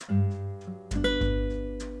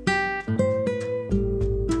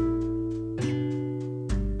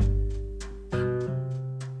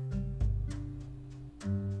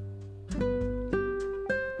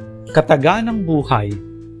Kataganang Buhay,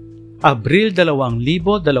 Abril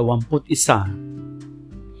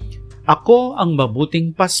 2021. Ako ang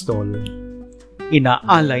mabuting pastol.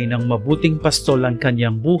 Inaalay ng mabuting pastol ang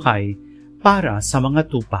kanyang buhay para sa mga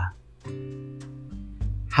tupa.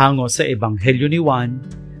 Hango sa Ebanghelyo ni Juan,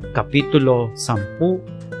 Kapitulo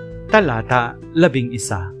 10, Talata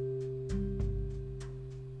 11.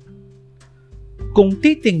 Kung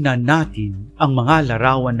titingnan natin ang mga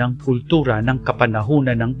larawan ng kultura ng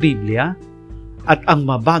kapanahunan ng Biblia at ang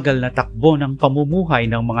mabagal na takbo ng pamumuhay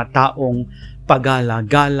ng mga taong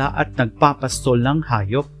pagala-gala at nagpapastol ng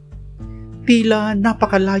hayop, tila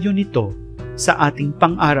napakalayo nito sa ating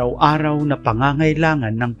pang-araw-araw na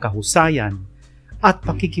pangangailangan ng kahusayan at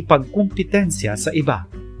pakikipagkumpetensya sa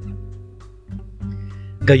iba.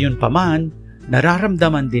 Gayunpaman,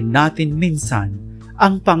 nararamdaman din natin minsan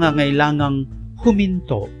ang pangangailangang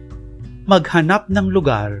huminto, maghanap ng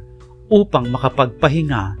lugar upang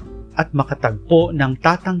makapagpahinga at makatagpo ng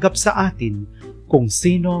tatanggap sa atin kung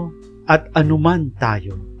sino at anuman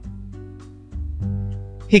tayo.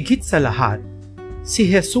 Higit sa lahat, si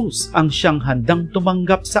Jesus ang siyang handang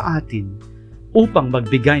tumanggap sa atin upang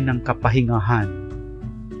magbigay ng kapahingahan.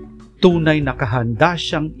 Tunay na kahanda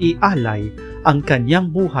siyang ialay ang kanyang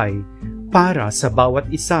buhay para sa bawat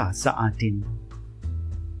isa sa atin.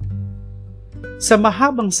 Sa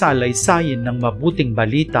mahabang salay-sayin ng mabuting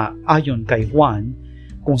balita ayon kay Juan,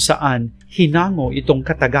 kung saan hinango itong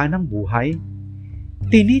kataganang buhay,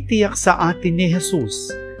 tinitiyak sa atin ni Jesus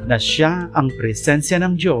na siya ang presensya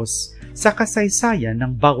ng Diyos sa kasaysayan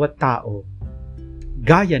ng bawat tao,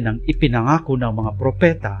 gaya ng ipinangako ng mga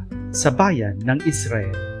propeta sa bayan ng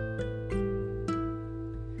Israel.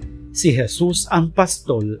 Si Jesus ang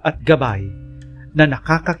pastol at gabay na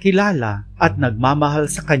nakakakilala at nagmamahal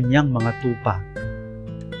sa kanyang mga tupa.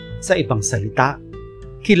 Sa ibang salita,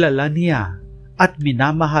 kilala niya at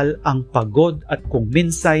minamahal ang pagod at kung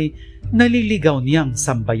minsay naliligaw niyang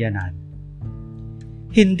sambayanan.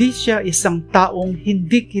 Hindi siya isang taong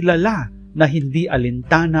hindi kilala na hindi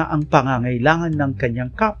alintana ang pangangailangan ng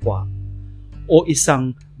kanyang kapwa o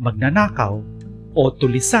isang magnanakaw o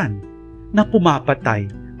tulisan na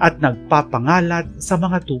pumapatay at nagpapangalat sa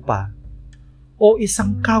mga tupa, o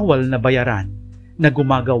isang kawal na bayaran na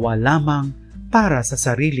gumagawa lamang para sa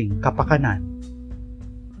sariling kapakanan.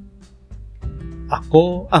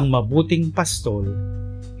 Ako ang mabuting pastol.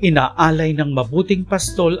 Inaalay ng mabuting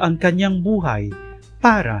pastol ang kanyang buhay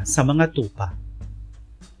para sa mga tupa.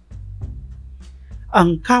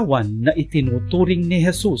 Ang kawan na itinuturing ni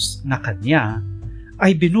Jesus na kanya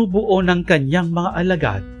ay binubuo ng kanyang mga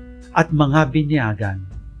alagad at mga binyagan.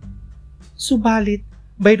 Subalit,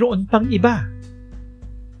 mayroon pang iba.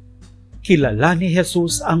 Kilala ni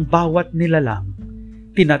Jesus ang bawat nilalang.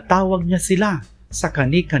 Tinatawag niya sila sa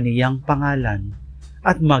kani-kaniyang pangalan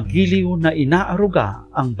at magiliw na inaaruga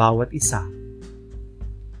ang bawat isa.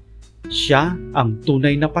 Siya ang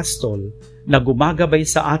tunay na pastol na gumagabay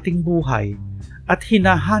sa ating buhay at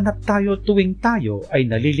hinahanap tayo tuwing tayo ay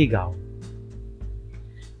naliligaw.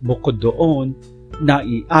 Bukod doon,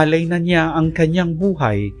 naialay na niya ang kanyang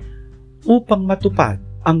buhay upang matupad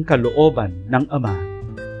ang kalooban ng Ama.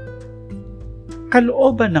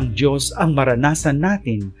 Kalooban ng Diyos ang maranasan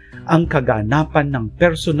natin ang kaganapan ng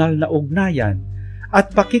personal na ugnayan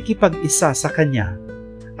at pakikipag-isa sa Kanya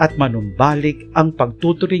at manumbalik ang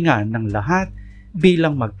pagtuturingan ng lahat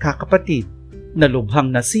bilang magkakapatid na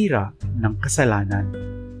lubhang nasira ng kasalanan.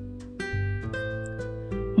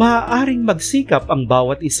 Maaaring magsikap ang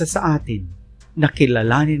bawat isa sa atin na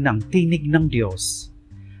kilalanin ang tinig ng Diyos,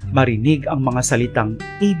 marinig ang mga salitang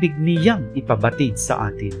ibig niyang ipabatid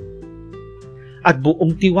sa atin, at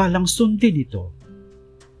buong tiwalang sundin ito.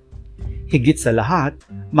 Higit sa lahat,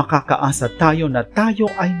 makakaasa tayo na tayo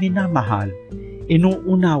ay minamahal,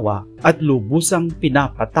 inuunawa at lubusang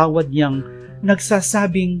pinapatawad niyang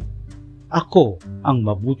nagsasabing, "Ako ang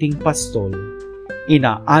mabuting pastol."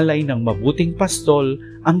 Inaalay ng mabuting pastol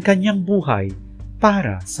ang kanyang buhay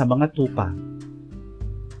para sa mga tupa.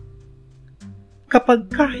 Kapag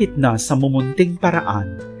kahit na sa mumunting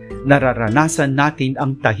paraan, nararanasan natin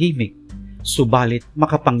ang tahimik, subalit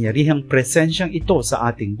makapangyarihang presensyang ito sa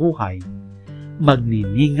ating buhay,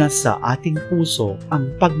 magniningas sa ating puso ang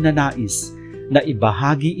pagnanais na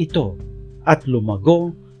ibahagi ito at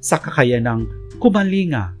lumago sa kakayanang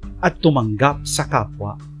kumalinga at tumanggap sa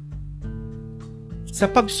kapwa. Sa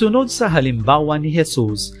pagsunod sa halimbawa ni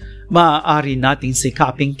Jesus, maaari nating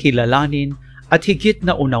sikaping kilalanin at higit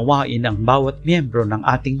na unawain ang bawat miyembro ng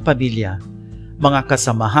ating pamilya, mga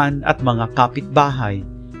kasamahan at mga kapitbahay,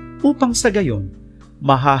 upang sa gayon,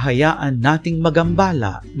 mahahayaan nating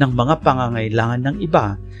magambala ng mga pangangailangan ng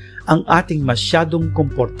iba ang ating masyadong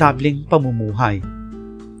komportableng pamumuhay.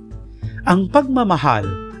 Ang pagmamahal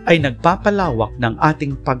ay nagpapalawak ng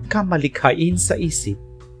ating pagkamalikhain sa isip.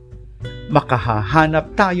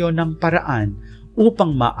 Makahahanap tayo ng paraan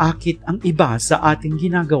upang maakit ang iba sa ating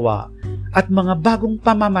ginagawa at mga bagong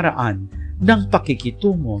pamamaraan ng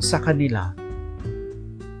pakikitungo sa kanila.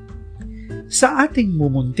 Sa ating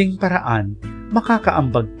mumunting paraan,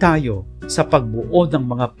 makakaambag tayo sa pagbuo ng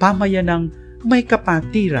mga pamayanang may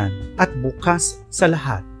kapatiran at bukas sa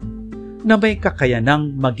lahat, na may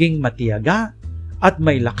kakayanang maging matiyaga at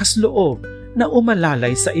may lakas loob na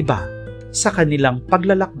umalalay sa iba sa kanilang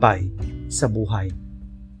paglalakbay sa buhay.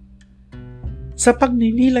 Sa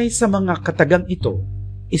pagninilay sa mga katagang ito,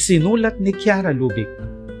 isinulat ni Chiara Lubich,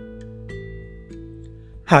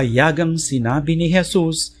 hayagang sinabi ni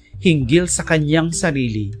Jesus hinggil sa kanyang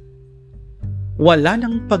sarili, wala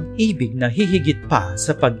ng pag-ibig na hihigit pa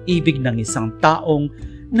sa pag-ibig ng isang taong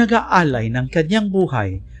nag-aalay ng kanyang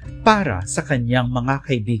buhay para sa kanyang mga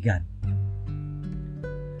kaibigan.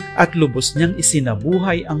 At lubos niyang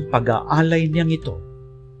isinabuhay ang pag-aalay niyang ito.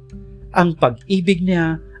 Ang pag-ibig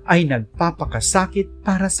niya ay nagpapakasakit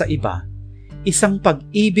para sa iba, isang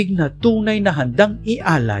pag-ibig na tunay na handang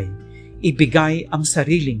ialay, ibigay ang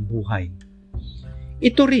sariling buhay.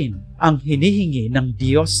 Ito rin ang hinihingi ng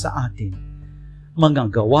Diyos sa atin,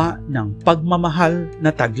 mga gawa ng pagmamahal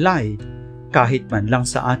na taglay kahit man lang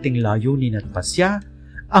sa ating layunin at pasya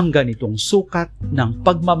ang ganitong sukat ng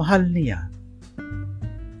pagmamahal niya.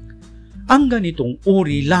 Ang ganitong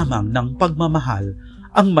uri lamang ng pagmamahal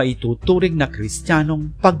ang maituturing na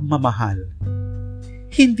Kristiyanong pagmamahal.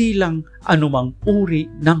 Hindi lang anumang uri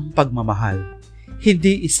ng pagmamahal,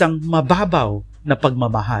 hindi isang mababaw na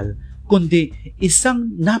pagmamahal, kundi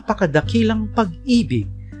isang napakadakilang pag-ibig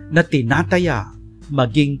na tinataya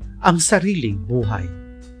maging ang sariling buhay.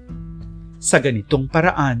 Sa ganitong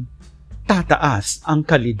paraan, tataas ang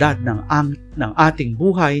kalidad ng ating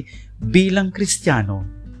buhay bilang Kristiyano.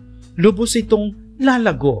 Lubos itong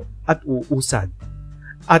lalago at uusad,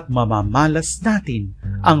 at mamamalas natin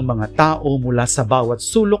ang mga tao mula sa bawat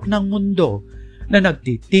sulok ng mundo na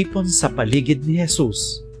nagtitipon sa paligid ni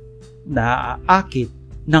Jesus, na aakit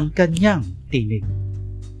ng kanyang tinig.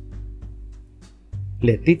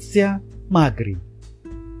 Letizia Magri.